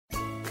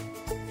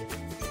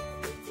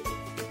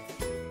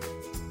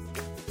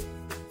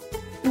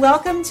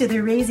Welcome to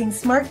the Raising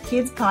Smart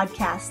Kids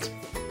podcast.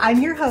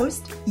 I'm your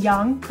host,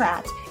 Yang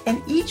Pratt,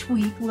 and each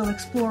week we'll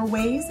explore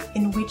ways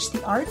in which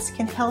the arts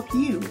can help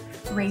you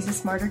raise a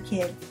smarter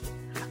kid.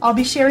 I'll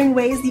be sharing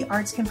ways the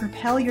arts can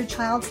propel your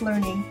child's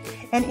learning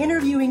and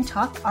interviewing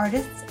top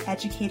artists,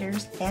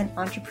 educators, and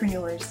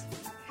entrepreneurs.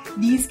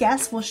 These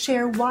guests will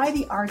share why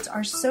the arts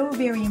are so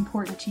very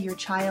important to your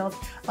child,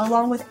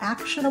 along with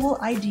actionable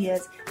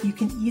ideas you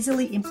can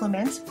easily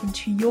implement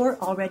into your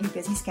already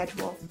busy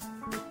schedule.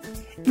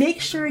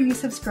 Make sure you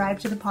subscribe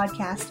to the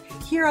podcast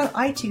here on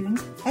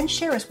iTunes and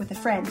share us with a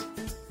friend.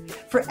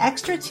 For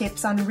extra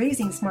tips on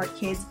raising smart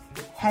kids,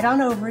 head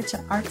on over to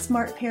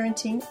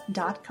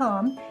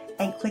artsmartparenting.com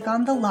and click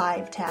on the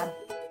Live tab.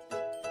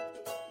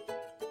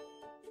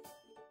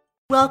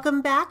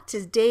 Welcome back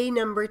to day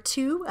number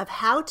 2 of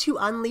how to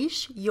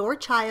unleash your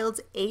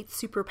child's 8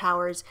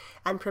 superpowers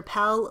and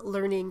propel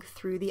learning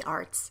through the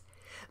arts.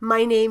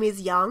 My name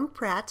is Yang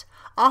Pratt,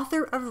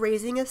 author of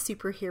Raising a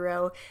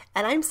Superhero,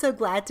 and I'm so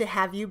glad to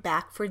have you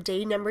back for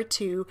day number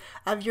 2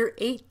 of your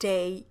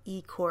 8-day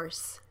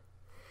e-course.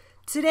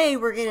 Today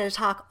we're going to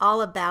talk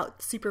all about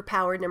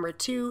superpower number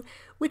 2,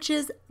 which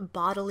is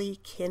bodily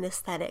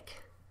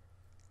kinesthetic.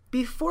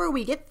 Before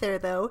we get there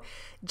though,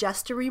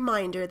 just a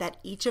reminder that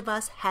each of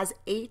us has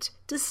 8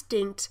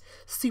 distinct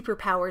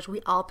superpowers we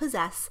all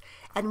possess,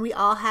 and we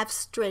all have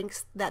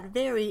strengths that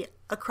vary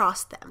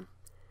across them.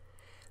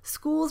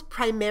 Schools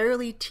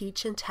primarily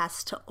teach and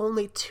test to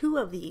only 2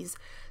 of these,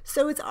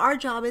 so it's our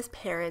job as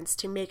parents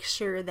to make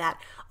sure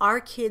that our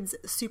kids'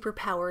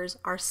 superpowers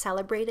are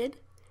celebrated,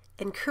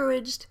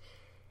 encouraged,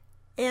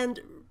 and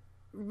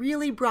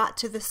really brought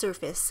to the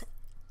surface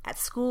at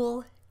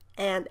school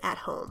and at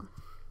home.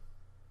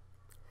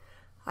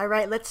 All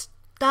right, let's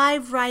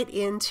dive right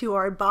into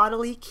our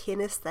bodily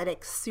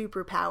kinesthetic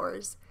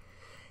superpowers.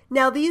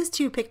 Now, these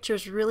 2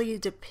 pictures really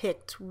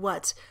depict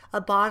what a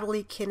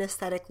bodily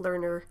kinesthetic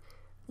learner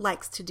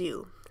likes to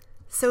do.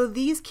 So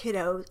these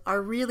kiddos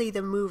are really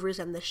the movers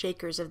and the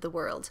shakers of the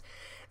world.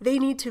 They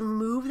need to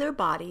move their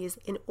bodies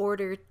in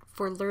order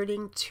for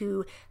learning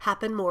to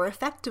happen more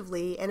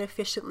effectively and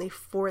efficiently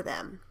for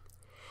them.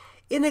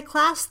 In a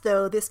class,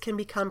 though, this can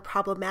become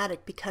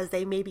problematic because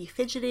they may be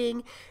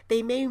fidgeting,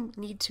 they may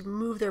need to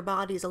move their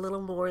bodies a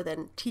little more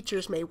than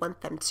teachers may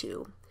want them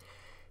to.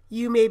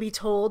 You may be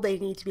told they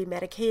need to be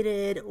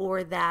medicated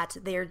or that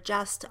they're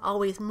just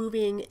always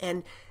moving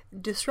and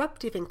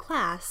disruptive in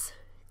class,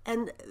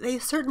 and they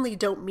certainly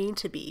don't mean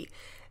to be.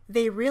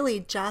 They really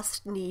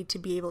just need to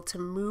be able to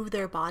move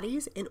their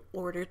bodies in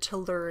order to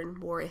learn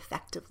more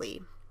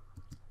effectively.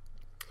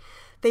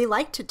 They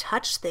like to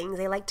touch things.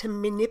 They like to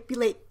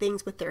manipulate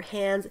things with their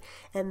hands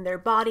and their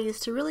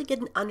bodies to really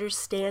get an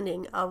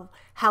understanding of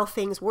how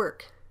things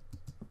work.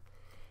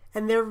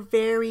 And they're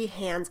very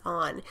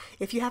hands-on.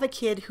 If you have a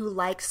kid who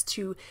likes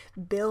to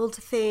build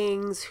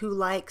things, who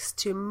likes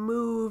to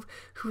move,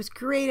 who's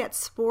great at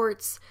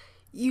sports,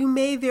 you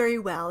may very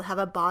well have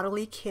a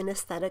bodily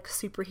kinesthetic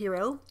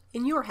superhero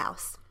in your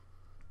house.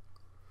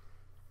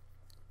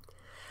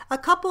 A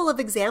couple of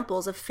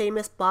examples of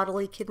famous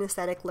bodily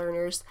kinesthetic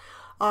learners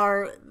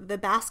are the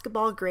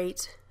basketball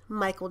great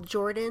Michael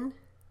Jordan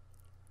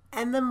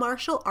and the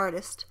martial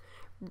artist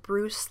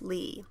Bruce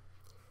Lee.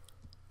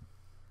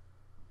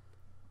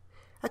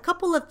 A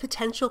couple of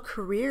potential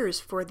careers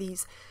for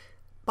these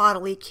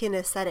bodily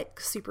kinesthetic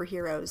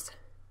superheroes.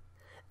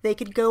 They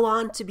could go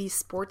on to be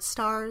sports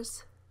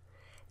stars,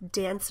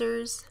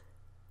 dancers,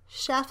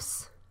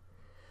 chefs,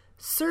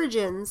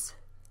 surgeons,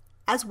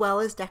 as well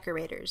as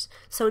decorators.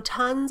 So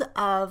tons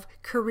of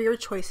career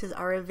choices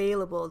are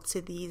available to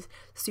these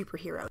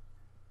superheroes.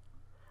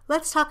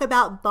 Let's talk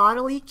about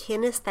bodily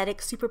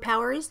kinesthetic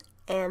superpowers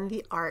and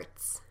the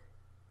arts.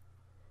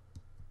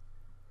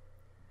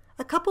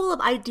 A couple of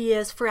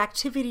ideas for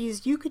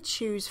activities you could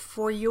choose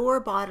for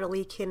your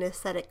bodily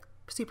kinesthetic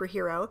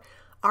superhero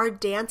are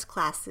dance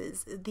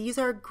classes. These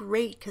are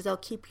great because they'll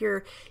keep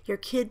your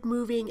kid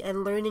moving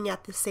and learning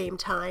at the same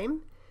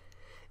time.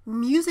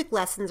 Music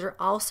lessons are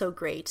also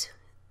great.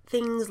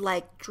 Things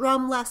like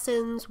drum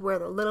lessons where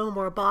a little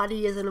more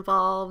body is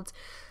involved,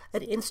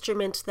 an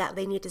instrument that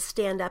they need to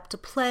stand up to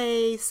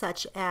play,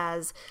 such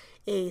as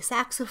a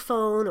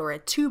saxophone or a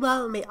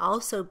tuba, may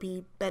also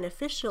be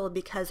beneficial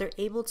because they're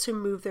able to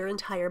move their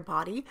entire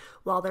body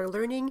while they're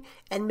learning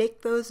and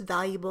make those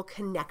valuable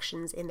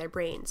connections in their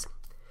brains.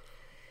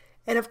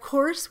 And of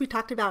course, we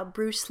talked about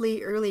Bruce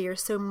Lee earlier,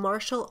 so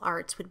martial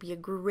arts would be a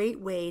great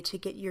way to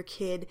get your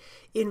kid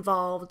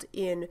involved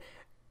in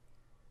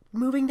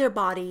moving their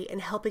body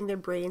and helping their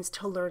brains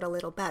to learn a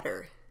little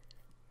better.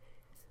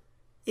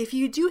 If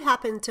you do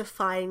happen to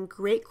find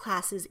great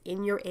classes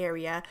in your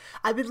area,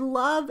 I would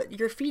love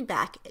your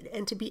feedback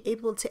and to be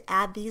able to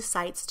add these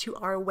sites to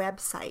our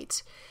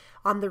website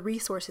on the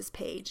resources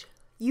page.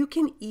 You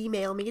can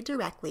email me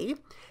directly,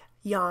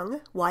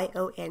 Yang,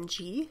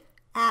 Y-O-N-G,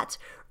 at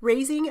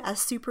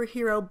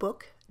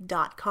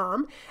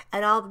raisingasuperherobook.com,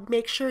 and I'll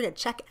make sure to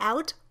check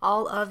out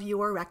all of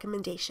your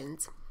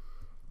recommendations.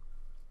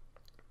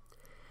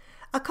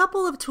 A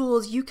couple of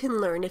tools you can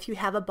learn if you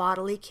have a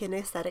bodily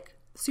kinesthetic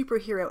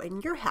superhero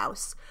in your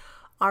house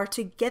are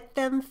to get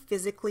them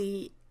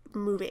physically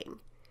moving.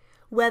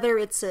 Whether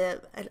it's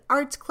an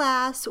arts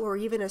class or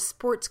even a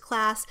sports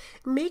class,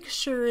 make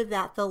sure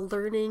that the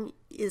learning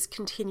is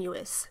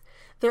continuous.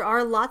 There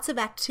are lots of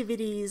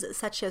activities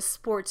such as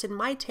sports in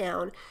my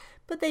town,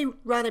 but they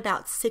run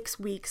about 6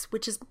 weeks,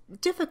 which is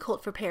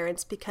difficult for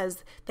parents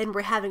because then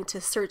we're having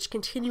to search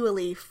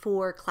continually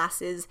for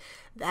classes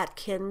that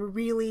can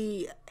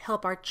really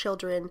help our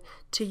children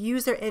to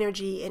use their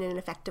energy in an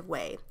effective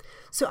way.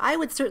 So I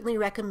would certainly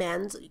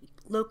recommend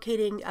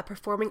locating a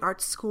performing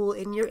arts school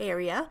in your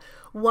area,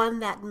 one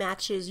that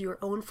matches your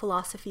own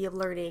philosophy of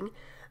learning.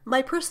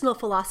 My personal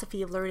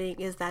philosophy of learning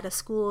is that a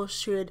school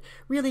should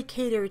really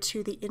cater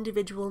to the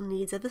individual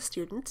needs of the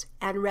student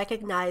and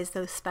recognize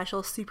those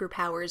special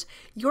superpowers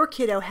your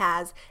kiddo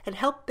has and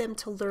help them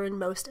to learn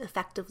most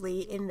effectively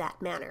in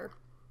that manner.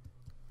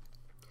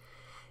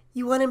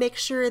 You want to make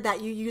sure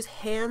that you use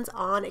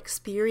hands-on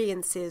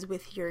experiences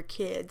with your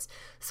kids.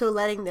 So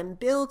letting them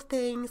build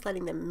things,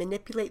 letting them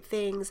manipulate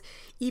things,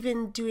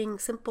 even doing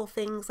simple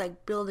things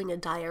like building a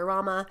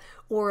diorama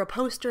or a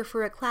poster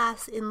for a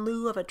class in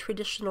lieu of a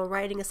traditional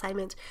writing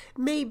assignment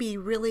may be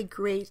really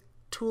great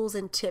tools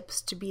and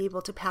tips to be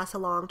able to pass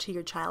along to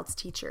your child's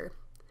teacher.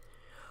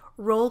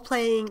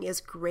 Role-playing is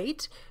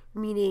great,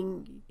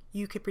 meaning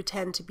you could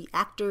pretend to be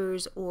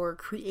actors or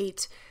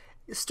create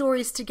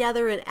stories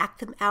together and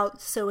act them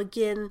out. So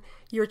again,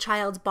 your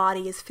child's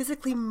body is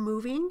physically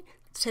moving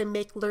to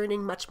make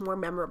learning much more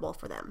memorable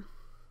for them.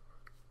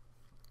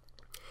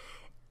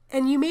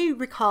 And you may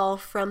recall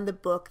from the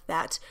book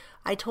that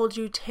I told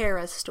you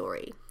Tara's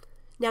story.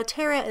 Now,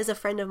 Tara is a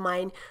friend of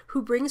mine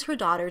who brings her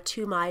daughter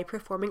to my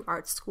performing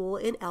arts school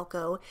in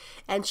Elko,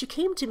 and she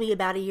came to me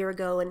about a year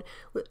ago and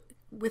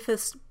with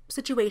this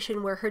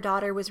situation where her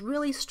daughter was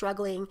really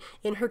struggling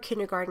in her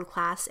kindergarten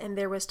class, and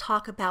there was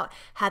talk about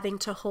having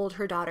to hold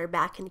her daughter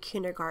back in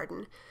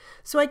kindergarten.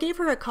 So I gave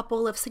her a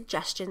couple of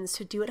suggestions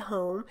to do at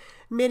home,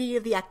 many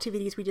of the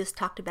activities we just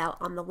talked about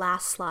on the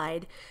last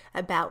slide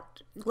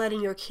about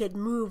letting your kid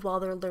move while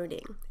they're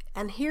learning.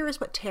 And here is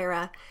what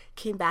Tara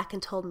came back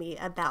and told me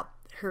about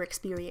her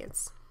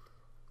experience.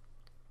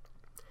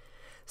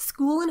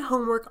 School and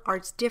homework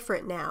are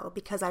different now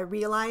because I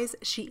realize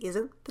she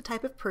isn't the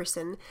type of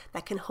person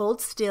that can hold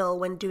still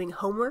when doing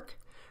homework,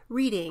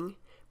 reading,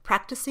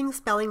 practicing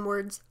spelling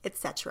words,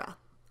 etc.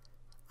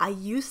 I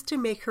used to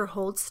make her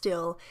hold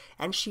still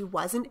and she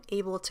wasn't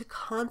able to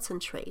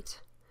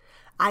concentrate.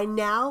 I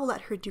now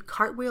let her do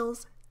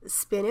cartwheels,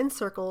 spin in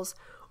circles,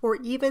 or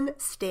even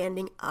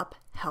standing up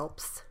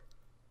helps.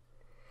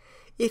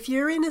 If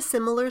you're in a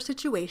similar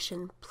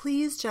situation,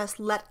 please just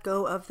let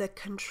go of the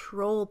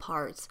control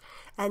parts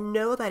and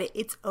know that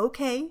it's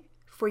okay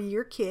for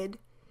your kid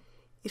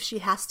if she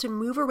has to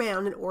move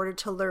around in order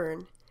to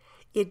learn.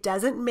 It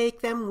doesn't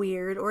make them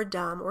weird or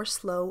dumb or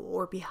slow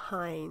or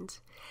behind.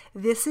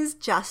 This is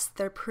just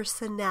their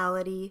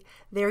personality,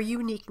 their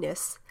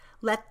uniqueness.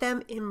 Let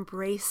them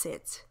embrace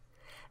it.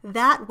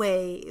 That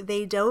way,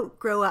 they don't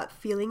grow up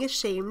feeling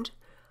ashamed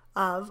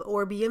of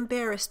or be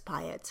embarrassed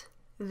by it.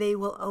 They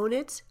will own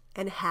it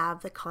and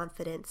have the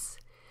confidence.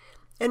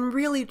 And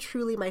really,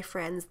 truly, my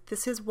friends,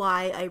 this is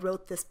why I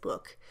wrote this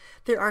book.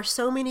 There are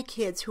so many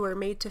kids who are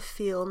made to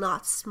feel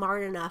not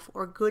smart enough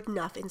or good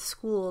enough in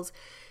schools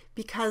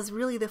because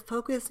really the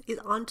focus is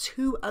on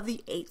 2 of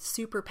the 8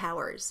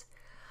 superpowers.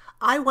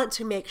 I want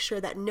to make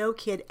sure that no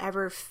kid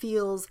ever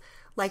feels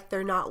like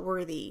they're not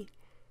worthy.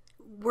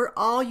 We're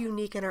all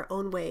unique in our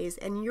own ways,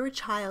 and your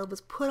child was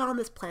put on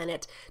this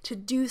planet to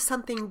do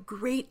something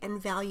great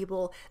and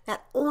valuable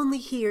that only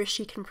he or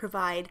she can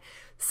provide.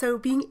 So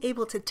being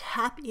able to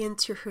tap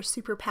into her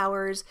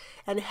superpowers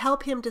and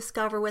help him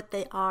discover what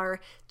they are,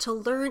 to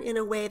learn in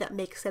a way that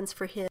makes sense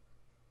for him.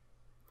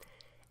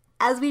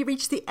 As we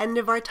reach the end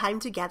of our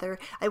time together,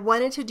 I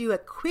wanted to do a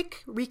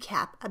quick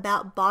recap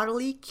about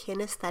bodily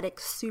kinesthetic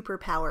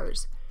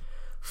superpowers.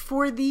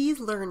 For these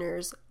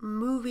learners,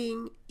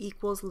 moving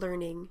equals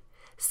learning.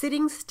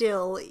 Sitting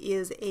still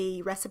is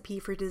a recipe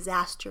for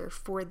disaster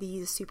for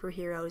these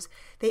superheroes.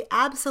 They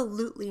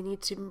absolutely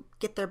need to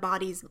get their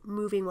bodies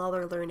moving while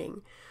they're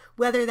learning.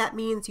 Whether that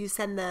means you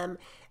send them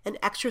an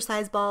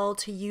exercise ball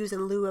to use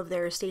in lieu of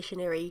their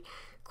stationary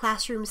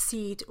classroom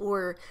seat,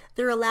 or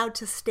they're allowed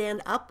to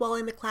stand up while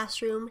in the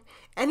classroom,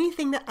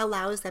 anything that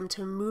allows them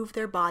to move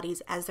their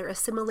bodies as they're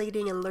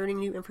assimilating and learning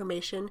new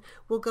information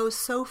will go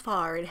so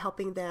far in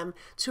helping them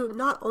to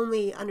not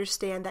only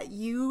understand that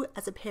you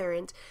as a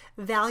parent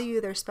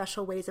value their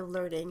special ways of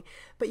learning,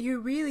 but you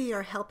really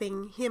are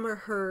helping him or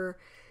her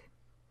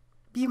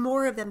be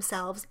more of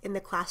themselves in the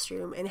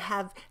classroom and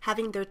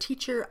having their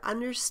teacher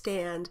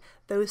understand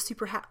those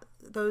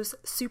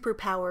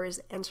superpowers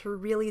and to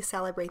really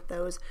celebrate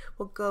those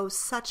will go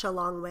such a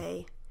long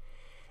way.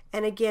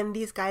 And again,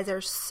 these guys are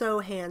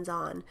so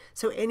hands-on.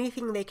 So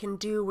anything they can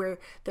do where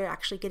they're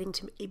actually getting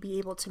to be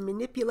able to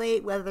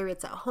manipulate, whether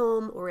it's at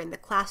home or in the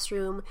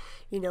classroom,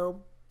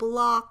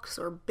 blocks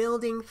or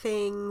building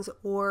things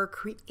or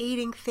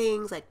creating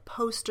things like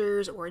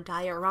posters or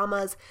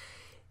dioramas,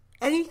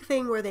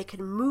 anything where they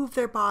can move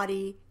their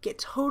body, get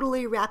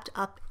totally wrapped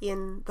up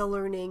in the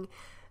learning,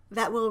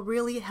 that will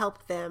really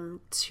help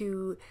them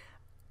to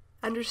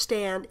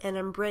understand and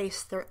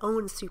embrace their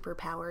own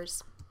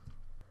superpowers.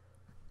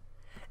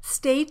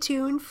 Stay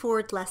tuned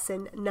for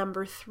lesson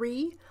number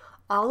 3,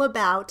 all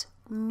about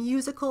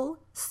musical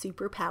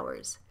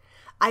superpowers.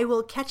 I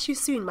will catch you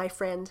soon, my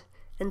friend.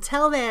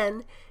 Until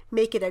then,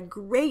 make it a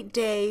great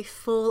day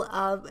full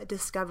of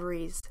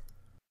discoveries.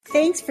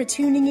 Thanks for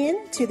tuning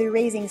in to the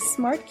Raising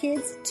Smart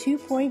Kids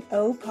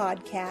 2.0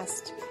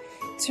 podcast.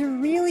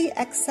 To really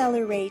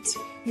accelerate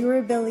your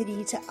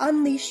ability to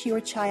unleash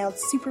your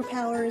child's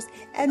superpowers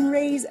and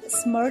raise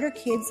smarter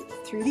kids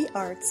through the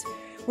arts,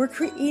 we're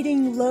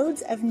creating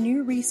loads of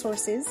new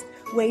resources,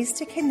 ways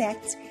to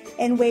connect,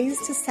 and ways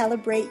to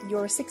celebrate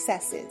your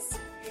successes.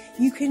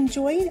 You can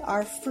join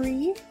our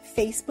free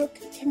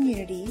Facebook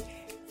community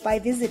by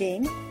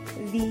visiting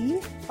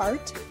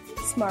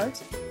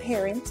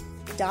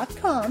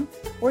theartsmartparent.com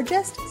or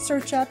just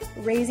search up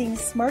Raising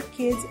Smart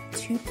Kids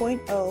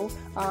 2.0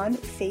 on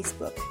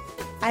Facebook.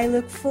 I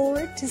look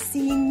forward to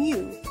seeing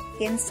you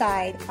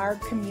inside our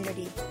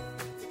community.